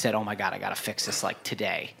that you said, oh my God, I got to fix this like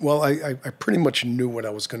today? Well, I pretty much knew what I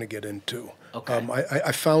was going to get into. Okay.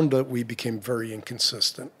 I found that we became very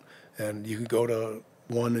inconsistent, and you could go to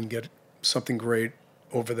one and get something great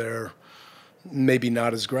over there, maybe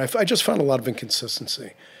not as great. I just found a lot of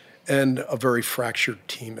inconsistency and a very fractured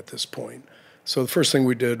team at this point. So the first thing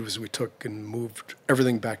we did was we took and moved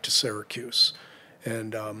everything back to Syracuse,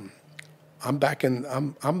 and I'm back.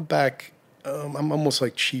 I'm almost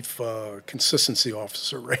like chief consistency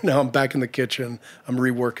officer right now. I'm back in the kitchen. I'm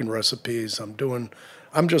reworking recipes. I'm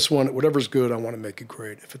just whatever's good, I want to make it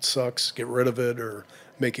great. If it sucks, get rid of it or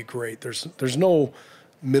make it great. There's no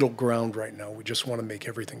middle ground right now. We just want to make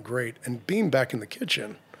everything great. And being back in the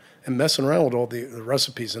kitchen and messing around with all the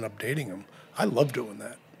recipes and updating them, I love doing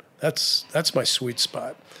that. That's my sweet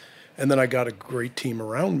spot. And then I got a great team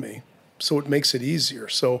around me, so it makes it easier.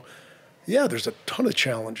 So, yeah, there's a ton of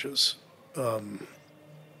challenges, but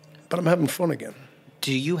I'm having fun again.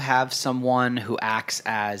 Do you have someone who acts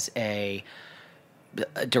as a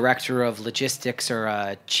director of logistics or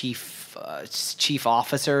a chief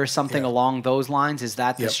officer or something along those lines? Is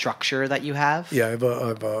that the structure that you have? Yeah, I have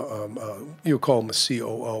a you call him a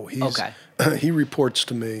COO. Okay. He reports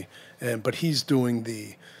to me, but he's doing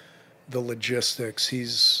the logistics.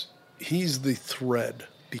 He's the thread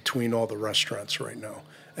between all the restaurants right now,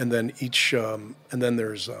 and then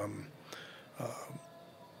there's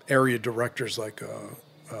area directors like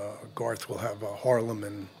Garth will have Harlem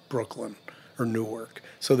and Brooklyn or Newark.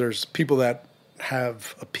 So there's people that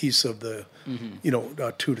have a piece of the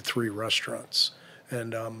 2 to 3 restaurants,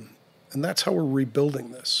 and that's how we're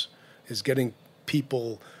rebuilding this. Is getting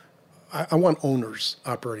people. I want owners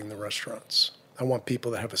operating the restaurants. I want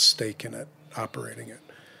people that have a stake in it, operating it.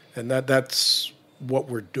 And that's what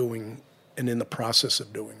we're doing and in the process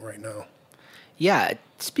of doing right now. Yeah,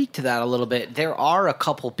 speak to that a little bit. There are a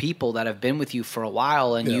couple people that have been with you for a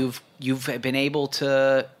while, and you've been able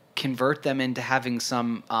to convert them into having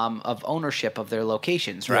some of ownership of their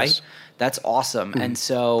locations, right? Yes. That's awesome. And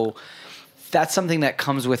so that's something that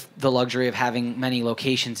comes with the luxury of having many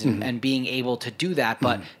locations and being able to do that,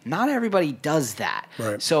 but not everybody does that.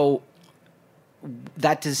 Right. So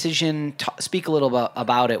that decision, speak a little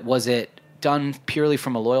about it. Was it done purely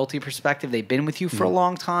from a loyalty perspective? They've been with you for a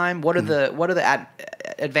long time. What are the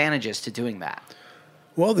advantages to doing that?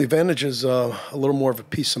 Well, the advantage is a little more of a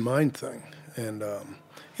peace of mind thing, and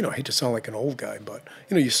I hate to sound like an old guy, but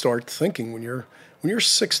you start thinking when you're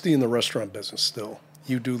 60 in the restaurant business still,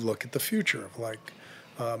 you do look at the future of like,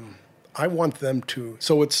 I want them to.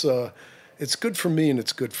 So it's good for me and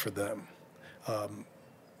it's good for them.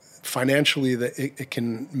 Financially, it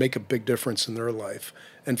can make a big difference in their life.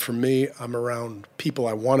 And for me, I'm around people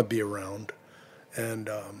I want to be around. And,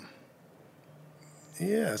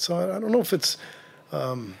 so I don't know if it's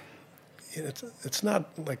not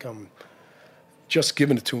like I'm just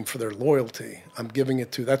giving it to them for their loyalty. I'm giving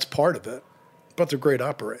it to, that's part of it. But they're great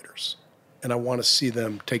operators. And I want to see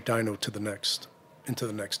them take Dino into the next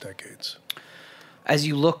decades. As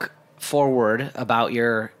you look forward about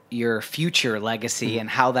your future legacy and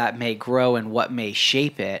how that may grow and what may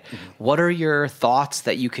shape it, what are your thoughts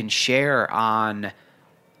that you can share on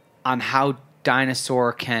how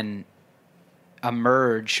Dinosaur can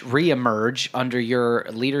reemerge under your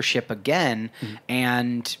leadership again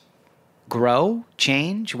and grow,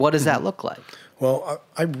 change? What does that look like? Well,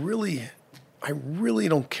 I really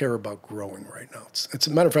don't care about growing right now. It's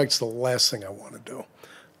a matter of fact, it's the last thing I want to do.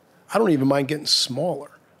 I don't even mind getting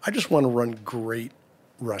smaller. I just want to run great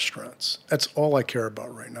restaurants. That's all I care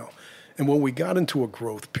about right now. And when we got into a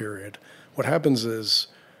growth period, what happens is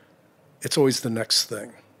it's always the next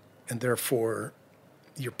thing. And therefore,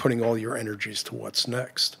 you're putting all your energies to what's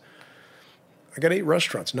next. I got 9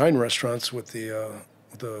 restaurants with the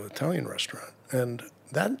Italian restaurant. And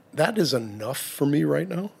that is enough for me right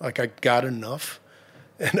now. Like, I got enough.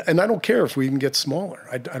 And I don't care if we can get smaller.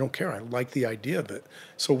 I don't care. I like the idea of it.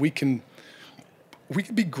 So we can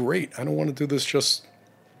be great. I don't want to do this just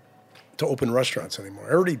to open restaurants anymore.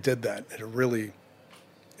 I already did that.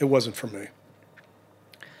 It wasn't for me.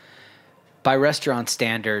 By restaurant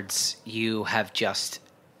standards, you have just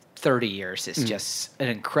 30 years. It's just an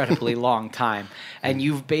incredibly long time. And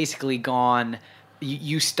you've basically gone,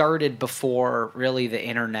 you started before really the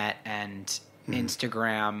internet and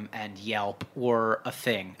Instagram and Yelp were a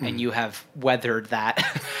thing, and you have weathered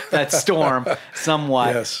that that storm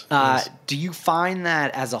somewhat. Yes. Do you find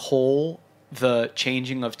that as a whole, the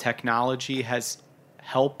changing of technology has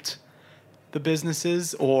helped the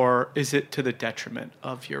businesses, or is it to the detriment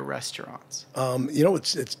of your restaurants?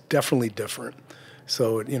 It's definitely different.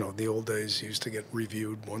 So, the old days used to get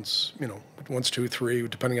reviewed once, two, three,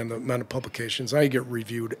 depending on the amount of publications. I get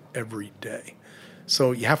reviewed every day.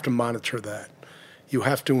 So you have to monitor that. You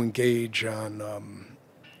have to engage on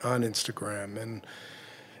Instagram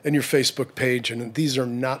and your Facebook page. And these are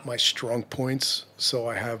not my strong points. So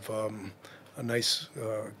I have a nice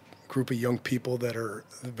group of young people that are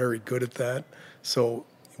very good at that. So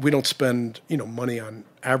we don't spend, money on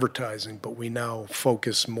advertising, but we now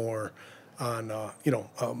focus more on,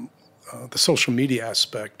 the social media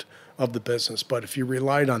aspect of the business. But if you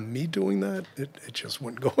relied on me doing that, it just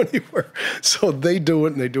wouldn't go anywhere. So they do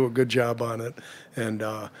it, and they do a good job on it. And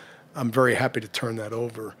I'm very happy to turn that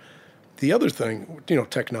over. The other thing,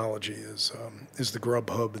 technology is the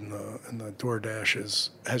Grubhub and the DoorDash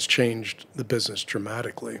has changed the business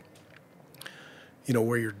dramatically.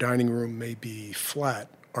 Where your dining room may be flat,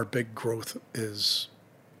 our big growth is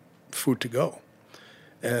food to go.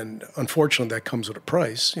 And unfortunately, that comes with a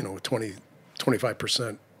price,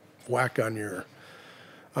 25% whack on your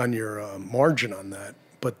margin on that.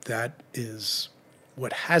 But that is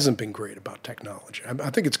what hasn't been great about technology.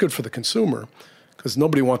 I think it's good for the consumer because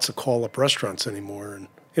nobody wants to call up restaurants anymore. And,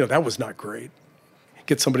 that was not great.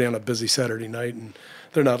 Get somebody on a busy Saturday night and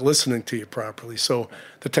they're not listening to you properly. So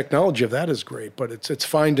the technology of that is great, but it's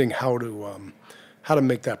finding how to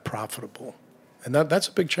make that profitable. And that's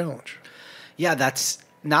a big challenge. Yeah,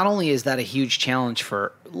 not only is that a huge challenge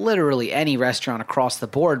for literally any restaurant across the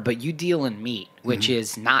board, but you deal in meat, which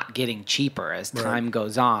is not getting cheaper as time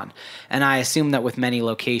goes on. And I assume that with many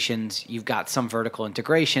locations, you've got some vertical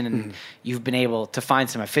integration and you've been able to find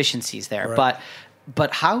some efficiencies there. Right.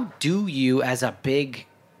 But how do you, as a big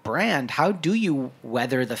brand, how do you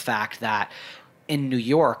weather the fact that in New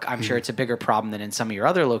York, I'm sure it's a bigger problem than in some of your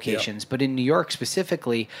other locations, but in New York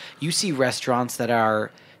specifically, you see restaurants that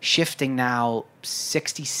are shifting now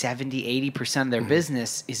 60, 70, 80% of their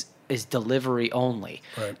business is delivery only.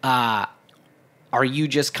 Right. Are you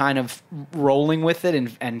just kind of rolling with it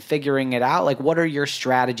and figuring it out? Like, what are your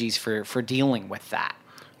strategies for dealing with that?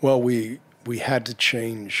 Well, we had to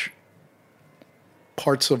change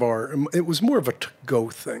parts of it was more of a to-go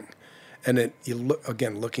thing. And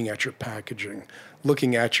looking at your packaging,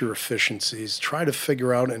 looking at your efficiencies, try to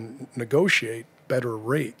figure out and negotiate better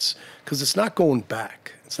rates because it's not going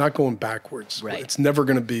back. It's not going backwards. Right. It's never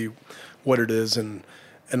going to be what it is, and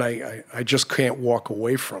I just can't walk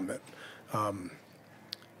away from it.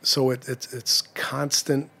 So it's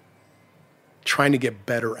constant trying to get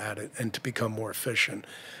better at it and to become more efficient.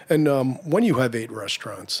 And when you have 8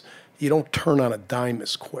 restaurants, you don't turn on a dime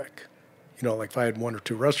as quick. Like if I had 1 or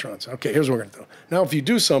 2 restaurants, okay, here's what we're going to do. Now, if you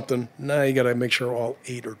do something, now you got to make sure all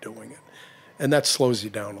 8 are doing it. And that slows you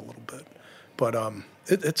down a little bit. But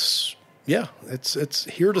it's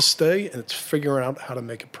here to stay, and it's figuring out how to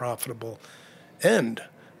make it profitable and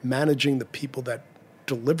managing the people that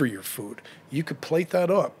deliver your food. You could plate that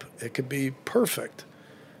up. It could be perfect.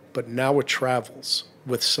 But now it travels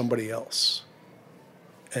with somebody else.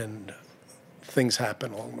 And things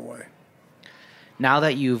happen along the way. Now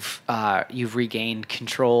that you've regained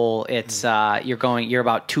control, it's you're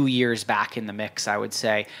about 2 years back in the mix, I would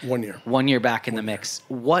say. 1 year. 1 year back in the mix.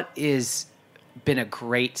 What is been a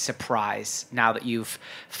great surprise now that you've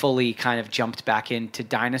fully kind of jumped back into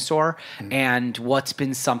Dinosaur, and what's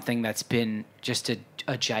been something that's been just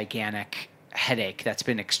a gigantic headache that's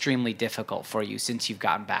been extremely difficult for you since you've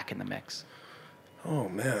gotten back in the mix? Oh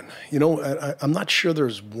man, I'm not sure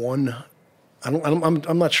there's one.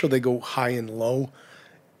 I'm not sure they go high and low.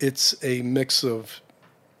 It's a mix of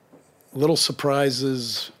little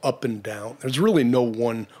surprises up and down. There's really no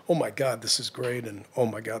one, oh my God, this is great, and oh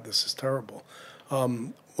my God, this is terrible.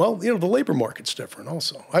 The labor market's different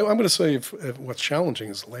also. I'm going to say if what's challenging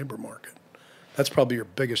is the labor market. That's probably your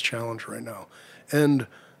biggest challenge right now. And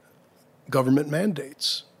government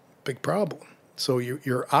mandates, big problem. So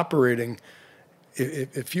you're operating,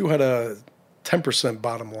 if you had a 10%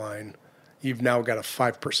 bottom line, you've now got a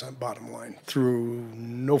 5% bottom line through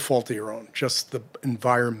no fault of your own, just the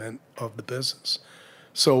environment of the business.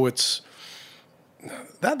 So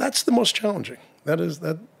that's the most challenging. That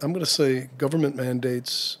I'm going to say government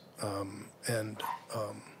mandates and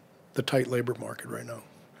the tight labor market right now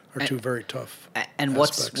are two very tough And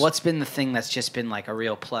aspects. what's been the thing that's just been like a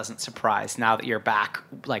real pleasant surprise now that you're back,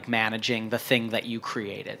 like managing the thing that you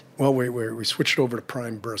created? Well, we switched over to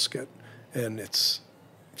prime brisket, and it's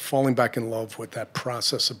falling back in love with that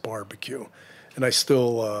process of barbecue. And I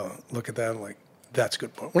still look at that and like, that's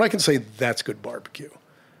good. When I can say that's good barbecue,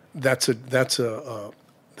 that's a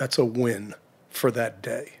win for that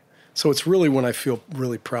day. So it's really when I feel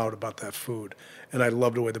really proud about that food, and I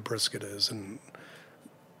love the way the brisket is, and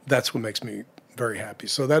that's what makes me very happy.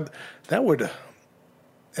 So that would,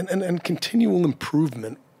 and continual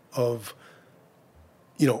improvement of,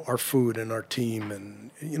 our food and our team,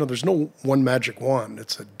 and there's no one magic wand.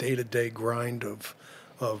 It's a day-to-day grind of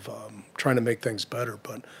trying to make things better.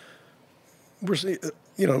 But we're,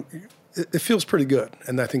 it feels pretty good,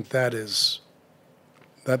 and I think that's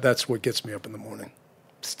what gets me up in the morning.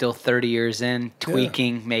 Still 30 years in,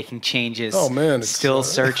 tweaking, making changes. Oh man, it's still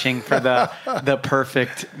searching for the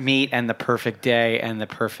perfect meat and the perfect day and the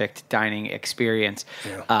perfect dining experience.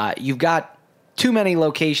 Yeah. You've got too many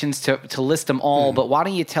locations to list them all, but why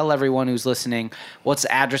don't you tell everyone who's listening what's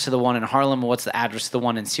the address of the one in Harlem, what's the address of the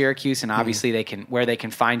one in Syracuse, and obviously where they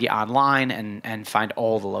can find you online and find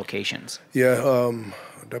all the locations. Yeah,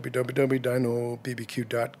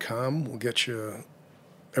 www.dinobbq.com will get you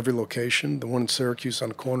every location. The one in Syracuse on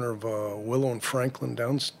the corner of Willow and Franklin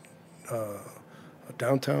downtown,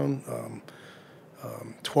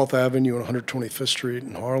 12th Avenue and 125th Street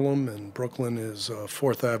in Harlem, and Brooklyn is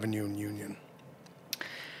 4th Avenue in Union.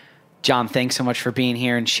 John, thanks so much for being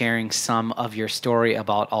here and sharing some of your story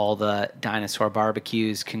about all the dinosaur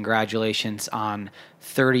barbecues. Congratulations on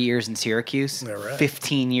 30 years in Syracuse, right.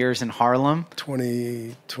 15 years in Harlem.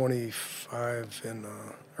 25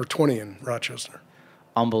 or 20 in Rochester.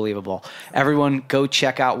 Unbelievable. Everyone go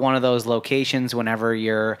check out one of those locations whenever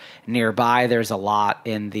you're nearby. There's a lot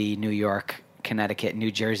in the New York, Connecticut,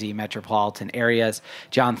 New Jersey metropolitan areas.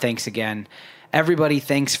 John, thanks again. Everybody,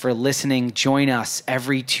 thanks for listening. Join us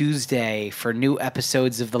every Tuesday for new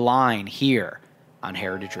episodes of The Line here on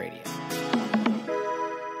Heritage Radio.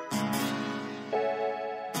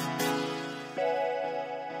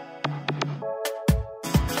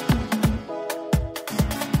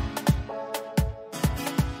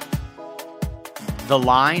 The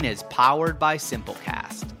Line is powered by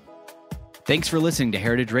Simplecast. Thanks for listening to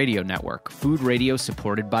Heritage Radio Network, food radio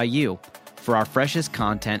supported by you. For our freshest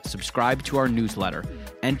content, subscribe to our newsletter.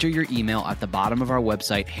 Enter your email at the bottom of our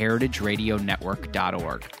website,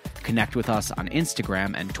 heritageradionetwork.org. Connect with us on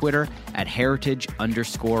Instagram and Twitter at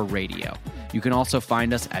heritage_radio. You can also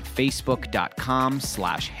find us at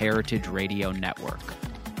facebook.com/Heritage Radio Network.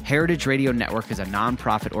 Heritage Radio Network is a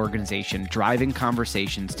nonprofit organization driving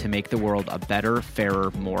conversations to make the world a better, fairer,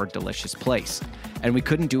 more delicious place. And we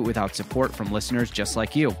couldn't do it without support from listeners just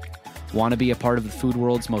like you. Want to be a part of the food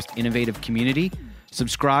world's most innovative community?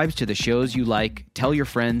 Subscribe to the shows you like, tell your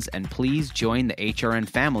friends, and please join the HRN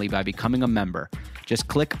family by becoming a member. Just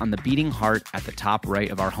click on the beating heart at the top right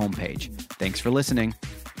of our homepage. Thanks for listening.